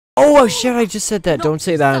Whoa, shit, I just said that. Don't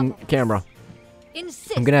say that on camera.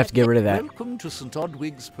 I'm gonna have to get rid of that. Welcome to St.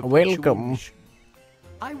 Odwig's Perpetual Welcome. Mission.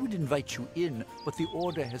 I would invite you in, but the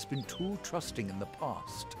Order has been too trusting in the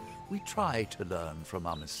past. We try to learn from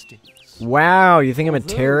our mistakes. Wow, you think I'm a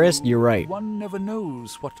terrorist? You're right. One never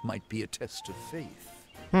knows what might be a test of faith.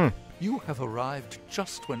 You have arrived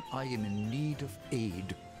just when I am in need of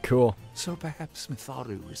aid. Cool. So perhaps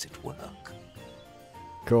Mitharu is at work.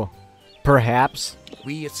 Cool. Perhaps.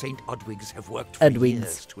 We at St. Odwig's have worked for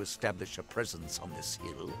years to establish a presence on this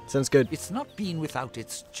hill. Sounds good. It's not been without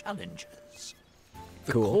its challenges.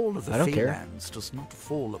 The Cool. call of the I don't care. Phalanx does not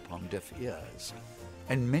fall upon deaf ears,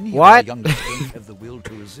 and many What? of our youngest don't have the will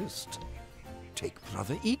to resist. Take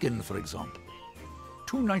Brother Egan, for example.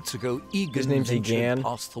 2 nights ago, Egan His name's ventured Egan.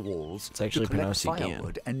 past the walls It's actually to collect pronounced Egan.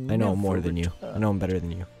 firewood and I know him never more than you. I returned. know him better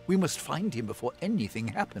than you. We must find him before anything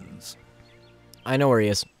happens. I know where he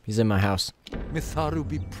is. He's in my house. Mitharu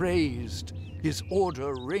be praised. His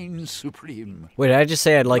order reigns supreme. Wait, did I just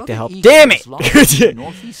say I'd like to Brother help? Egan Damn is it! located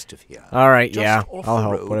northeast of here. Alright, Just yeah. off I'll the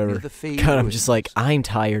help, road whatever. near the Fey God, I'm just like, ruins. I'm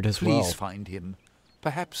tired as Please well. find him.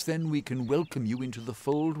 Perhaps then we can welcome you into the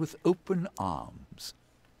fold with open arms.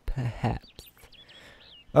 Perhaps.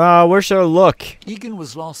 Where should I look? Egan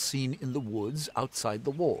was last seen in the woods outside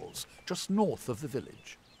the walls, just north of the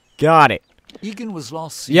village. Got it. Egan was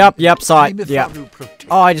last seen. Yep, saw it. by Yeah. Mitharu Protect.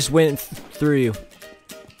 Oh, I just went through you.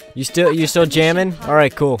 You still jamming?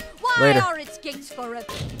 Alright, cool. Later.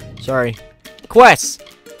 Sorry. Quests!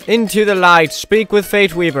 Into the light. Speak with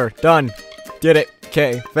Fate Weaver. Done. Did it.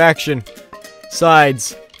 Okay. Faction.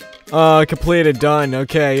 Sides. Completed. Done.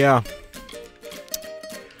 Okay, yeah.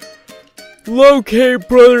 Locate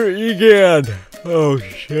Brother Egan. Oh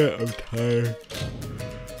shit, I'm tired.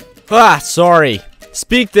 Ah, sorry.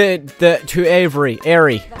 Speak to Avery.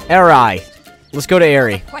 Airy. Let's go to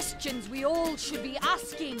Airy. Questions we all should be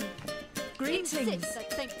asking. Greetings.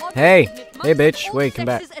 Hey, bitch. Wait, come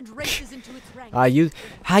back.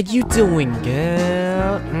 How you doing,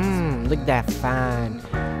 girl? Look at that fine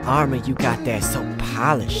armor you got there, so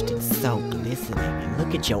polished and so glistening. And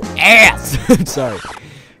look at your ass. I'm sorry.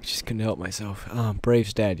 I just couldn't help myself.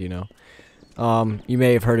 Brave's dead, you know. You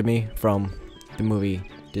may have heard of me from the movie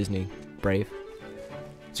Disney Brave.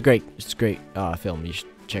 It's a great film. You should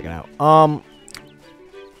check it out.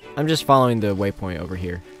 I'm just following the waypoint over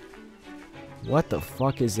here. What the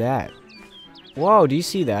fuck is that? Whoa, do you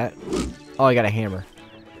see that? Oh, I got a hammer.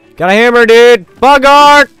 Got a hammer, dude!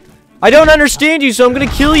 Bogart! I don't understand you, so I'm gonna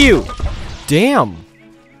kill you! Damn.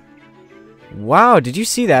 Wow, did you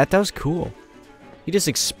see that? That was cool. He just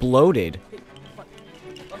exploded.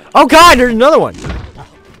 Oh god, there's another one!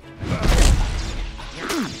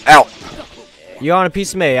 Ow! You want a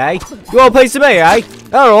piece of me, eh? You want a piece of me, eh?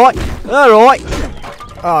 Alright, alright.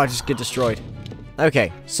 Oh, just get destroyed.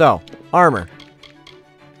 Okay, so, armor.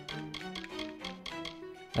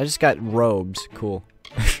 I just got robes. Cool.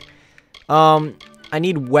 I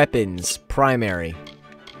need weapons. Primary.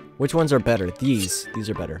 Which ones are better? These. These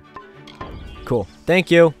are better. Cool. Thank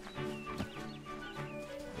you.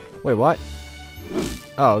 Wait, what?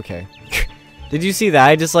 Oh, okay. Did you see that?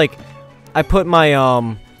 I just, like, I put my,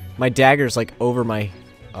 my daggers, like, over my,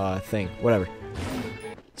 thing. Whatever.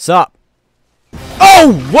 Sup?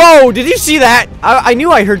 Oh! Whoa! Did you see that? I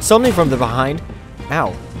knew I heard something from the behind.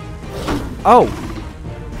 Ow. Oh.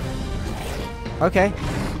 Okay.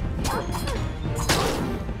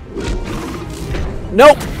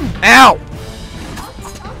 Nope! Ow!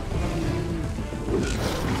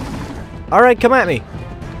 Alright, come at me.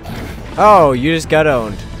 Oh, you just got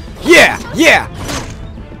owned. Yeah! Yeah!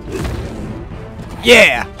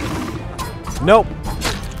 Yeah! Nope.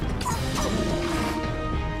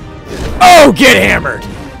 Oh, get hammered!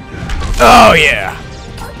 Oh, yeah!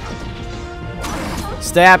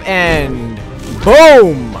 Stab and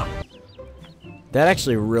boom! That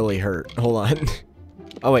actually really hurt. Hold on.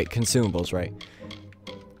 Oh, wait, consumables, right.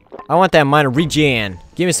 I want that minor regen.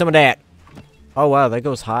 Give me some of that. Oh, wow, that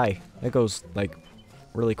goes high. That goes, like,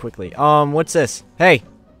 really quickly. What's this? Hey!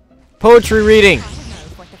 Poetry reading! I don't know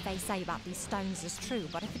if what the Fae say about these stones is true,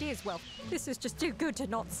 but if it is, well, this is just too good to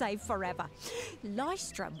not save forever.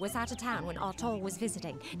 Lystrom was out of town when Artol was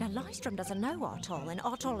visiting. Now, Lystrom doesn't know Artol, and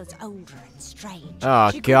Artol is older and strange. Oh,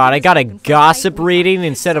 She God, I got a couldn't gossip find reading one.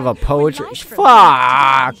 instead of a So, when poetry. Lystrom came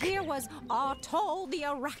Fuck! to town, Here was Artol the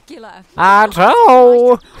Oracular.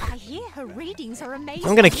 Artol! I hear her readings are amazing.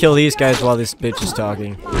 I'm gonna kill these guys while this bitch is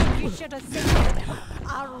talking. You should have seen it.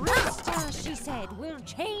 A rooster, she said, will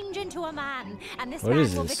change into a man, and this What man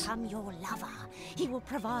is will this? become your lover. He will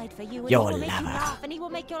provide for you, and Your he will make you lover. laugh, and he will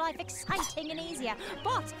make your life exciting and easier.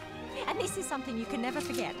 But, and this is something you can never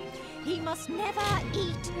forget, he must never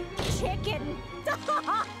eat chicken.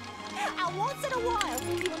 And once in a while,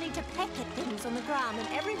 you'll need to peck at things on the ground, and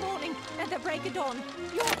every morning at the break of dawn,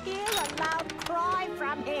 you'll hear a loud cry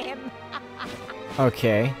from him.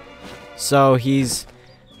 Okay. So he's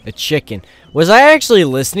a chicken. Was I actually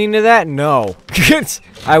listening to that? No.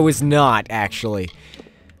 I was not, actually.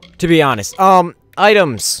 To be honest.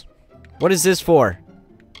 Items. What is this for?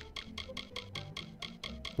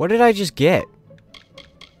 What did I just get?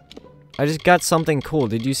 I just got something cool.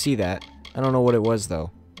 Did you see that? I don't know what it was,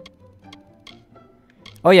 though.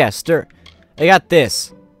 Oh, yeah, stir. I got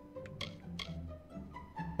this.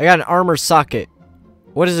 I got an armor socket.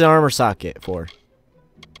 What is an armor socket for?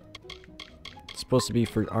 It's supposed to be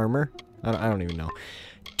for armor? I don't even know.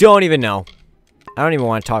 Don't even know. I don't even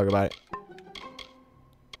want to talk about it.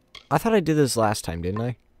 I thought I did this last time, didn't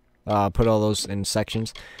I? Put all those in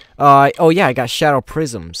sections. Oh yeah, I got shadow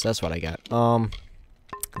prisms. That's what I got.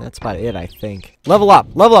 That's about it, I think. Level up.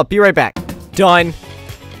 Level up. Be right back. Done.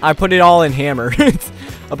 I put it all in hammer.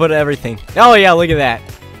 I put everything. Oh yeah, look at that.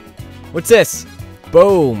 What's this?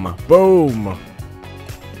 Boom. Boom.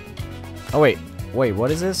 Oh wait. Wait, what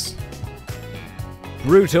is this?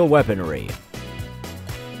 Brutal weaponry.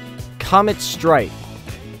 Comet Strike.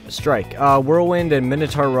 Whirlwind and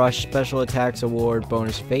Minotaur Rush special attacks award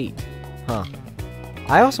bonus fate. Huh.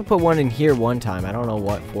 I also put one in here one time. I don't know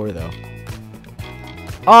what for though.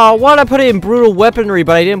 Oh, why'd I put it in brutal weaponry,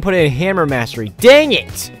 but I didn't put it in hammer mastery? Dang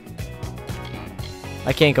it!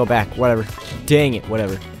 I can't go back. Whatever. Dang it.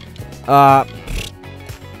 Whatever.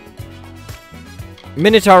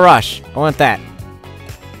 Minotaur Rush. I want that.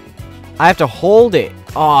 I have to hold it.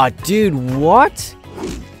 Aw, dude, what?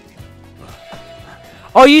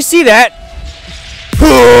 Oh, you see that?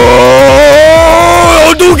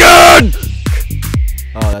 Oh, do again!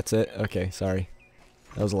 Oh, that's it? Okay, sorry.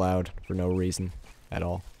 That was loud for no reason at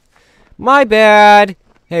all. My bad!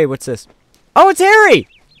 Hey, what's this? Oh, it's Harry!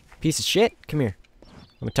 Piece of shit. Come here.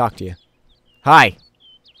 Let me talk to you. Hi.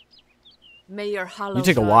 May your hollow You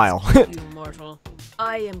took a gods while. keep you mortal.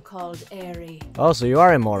 I am called Aerie. Oh, so you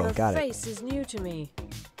are immortal. Your Got it. face is new to me.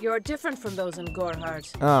 You're different from those in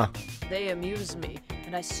Gorhart. They amuse me,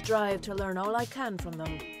 and I strive to learn all I can from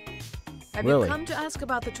them. Have Really? you come to ask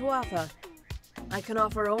about the Tuatha? I can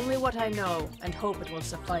offer only what I know, and hope it will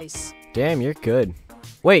suffice. Damn, you're good.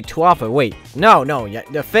 Wait, Tuatha, wait. No, yeah,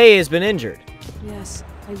 the Fae has been injured. Yes,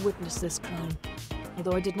 I witnessed this crime,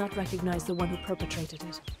 although I did not recognize the one who perpetrated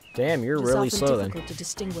it. Damn, you're It is really often slow then. difficult to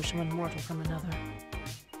distinguish one mortal from another.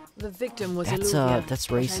 The victim was That's Illuvia, that's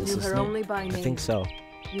but I racist, knew her isn't only it? by I name. think so.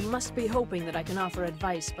 You must be hoping that I can offer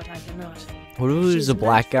advice, but I cannot. What if it was She's a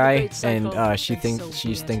black meant for the guy great cycle, and she and thinks so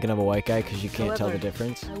she's be it. thinking of a white guy because you can't tell the However,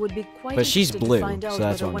 difference? I would be quite But she's interested blue, to find out so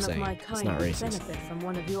that's whether what I'm one of my saying. It's kind not would racist. benefit from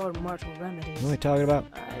one of your mortal remedies. What are we talking about?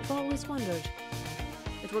 I've always wondered.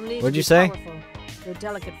 It will need What'd to you be say? powerful. Your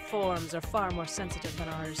delicate forms are far more sensitive than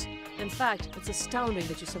ours. In fact, it's astounding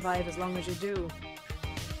that you survive as long as you do.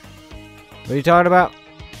 What are you talking about?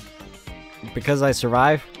 Because I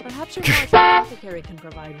survive? Perhaps your martial apothecary can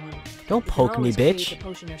provide one. Don't You can poke me, always create bitch. the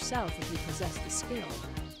potion yourself if you possess the skill.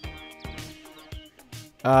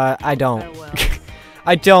 I don't. Farewell.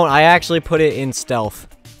 I don't. I actually put it in stealth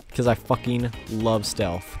because I fucking love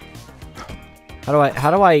stealth. How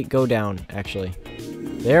do I go down actually?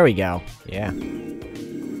 There we go. Yeah.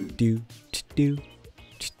 Do.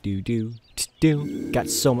 Got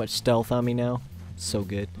so much stealth on me now. So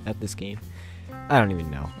good at this game. I don't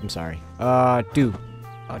even know. I'm sorry. Oh,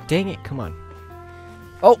 dang it. Come on.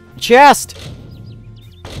 Oh, chest.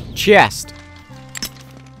 Chest.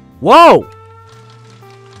 Whoa.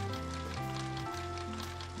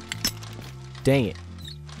 Dang it.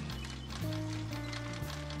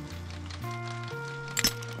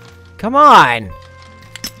 Come on!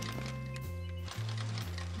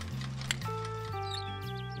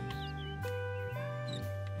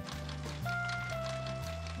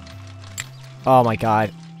 Oh my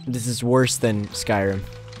god. This is worse than Skyrim.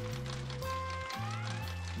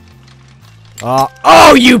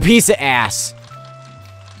 Oh, you piece of ass!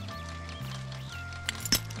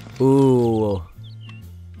 Ooh.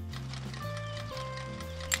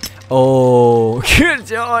 Oh,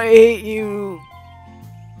 I hate you.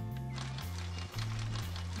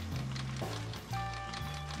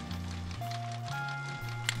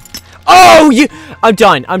 Oh, you. I'm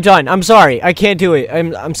done. I'm sorry. I can't do it.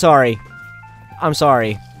 I'm sorry. I'm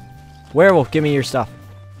sorry. Werewolf, give me your stuff.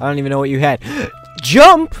 I don't even know what you had.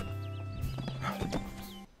 Jump.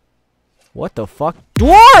 What the fuck?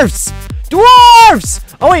 Dwarfs! Dwarfs!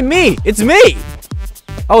 Oh wait, me. It's me.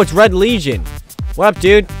 Oh, it's Red Legion. What up,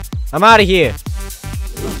 dude? I'm out of here.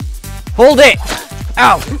 Hold it!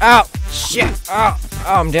 Ow! Ow! Shit! Ow! Oh,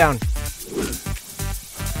 I'm down.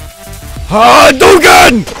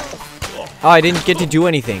 Hadouken! Oh, I didn't get to do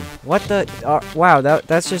anything. What the? Wow,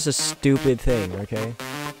 that's just a stupid thing, okay?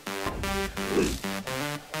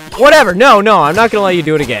 Whatever, no, I'm not gonna let you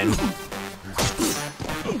do it again.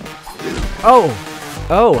 Oh,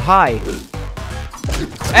 hi.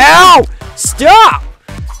 Ow! Stop!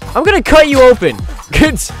 I'm gonna cut you open.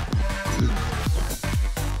 Good.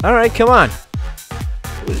 Alright, come on.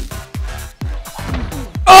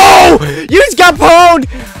 Oh! You just got pwned!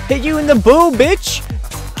 Hit you in the boob, bitch!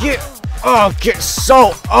 Get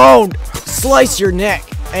so owned! Slice your neck.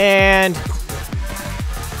 And...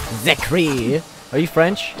 Zekri. Are you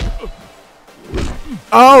French?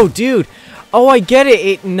 Oh, dude. Oh, I get it.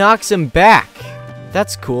 It knocks him back.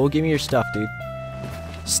 That's cool. Give me your stuff, dude.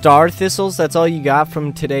 Star thistles? That's all you got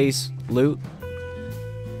from today's loot?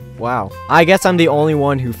 Wow. I guess I'm the only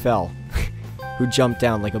one who fell. Who jumped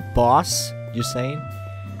down like a boss, you're saying?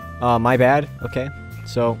 My bad. Okay.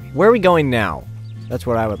 So, where are we going now? That's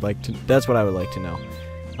what I would like to know.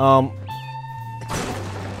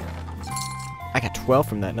 I got 12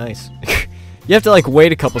 from that. Nice. You have to like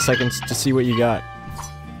wait a couple seconds to see what you got.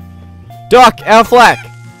 Duck! Affleck!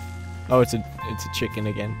 Oh, it's a chicken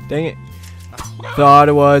again. Dang it. Thought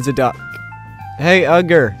it was a duck. Hey,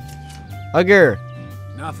 Ugger. Ugger.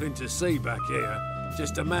 Nothing to see back here.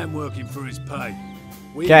 Just a man working for his pay.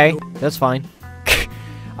 Okay, that's fine.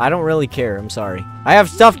 I don't really care. I'm sorry. I have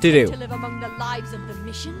stuff to do. To live among the lives of the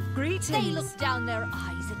mission. Greetings. They look down their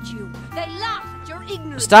eyes at you. They laugh at your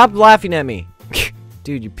ignorance. Stop laughing at me.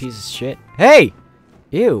 Dude, you piece of shit. Hey!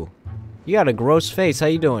 Ew. You got a gross face. How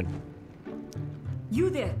you doing? You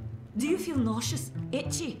there? Do you feel nauseous?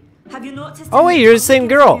 Itchy? Have you noticed? Oh wait, you're the same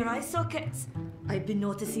girl. Your eye sockets? I've been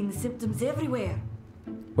noticing the symptoms everywhere.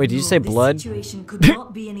 Wait, did you say blood? This situation could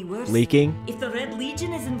not be any worse. Leaking? If the Red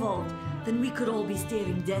Legion is involved, then we could all be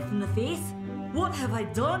staring death in the face. What have I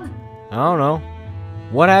done? I don't know.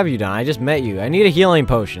 What have you done? I just met you. I need a healing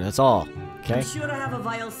potion. That's all. Okay. I'm sure I have a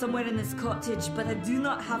vial somewhere in this cottage, but I do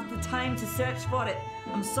not have the time to search for it.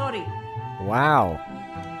 I'm sorry. Wow.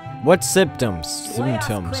 What symptoms? Why ask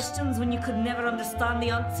Symptoms. questions when you could never understand the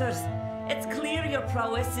answers? It's clear your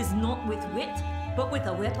prowess is not with wit, but with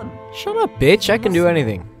a weapon. Shut up, bitch. I can do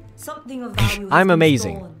anything. Something of value has I'm been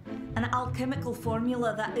amazing. stolen. An alchemical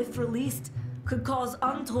formula that, if released, could cause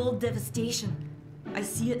untold devastation. I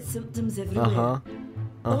see its symptoms everywhere.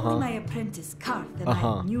 Only my apprentice, Karth, and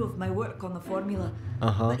I knew of my work on the formula.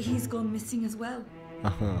 But he's gone missing as well.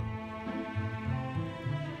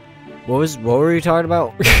 What were you talking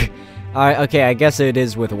about? Alright, okay, I guess it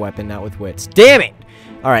is with a weapon, not with wits. Damn it!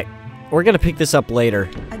 Alright, we're gonna pick this up later.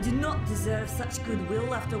 I do not deserve such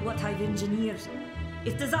goodwill after what I've engineered.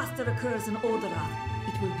 If disaster occurs in Oderath,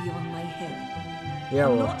 it will be on my head. Yeah,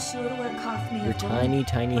 I'm well, not sure where Karth may your have gone, tiny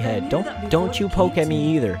but I head. knew Don't that don't before you he poke came at to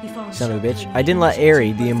me either, he found son of a shelter bitch. in I didn't let ancient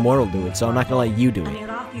Aerie, the chambers immortal, of do it, so I'm not gonna let you do an it.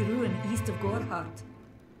 Arathi ruin east of Gorhart.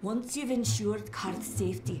 Once you've ensured Karth's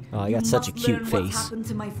safety, Oh, I you got such a must cute learn face. what's happened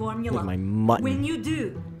to my formula. Look at my mutton. When you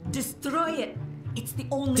do, destroy it. It's the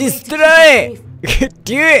only Destroy way to keep it!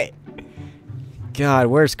 Do it! God,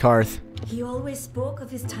 where's Karth? He always spoke of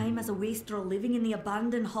his time as a wastrel living in the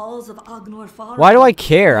abandoned halls of Agnor Farm. Why do I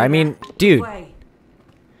care? I mean, dude. Why?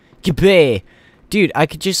 G'bay. Dude, I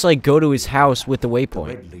could just like go to his house with the The waypoint.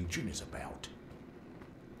 Red Legion is about.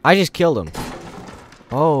 I just killed him.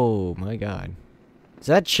 Oh my god. Is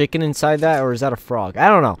that chicken inside that or is that a frog? I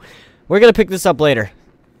don't know. We're gonna pick this up later.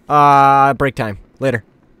 Break time. Later.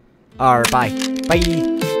 Alright, bye.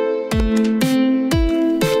 Bye.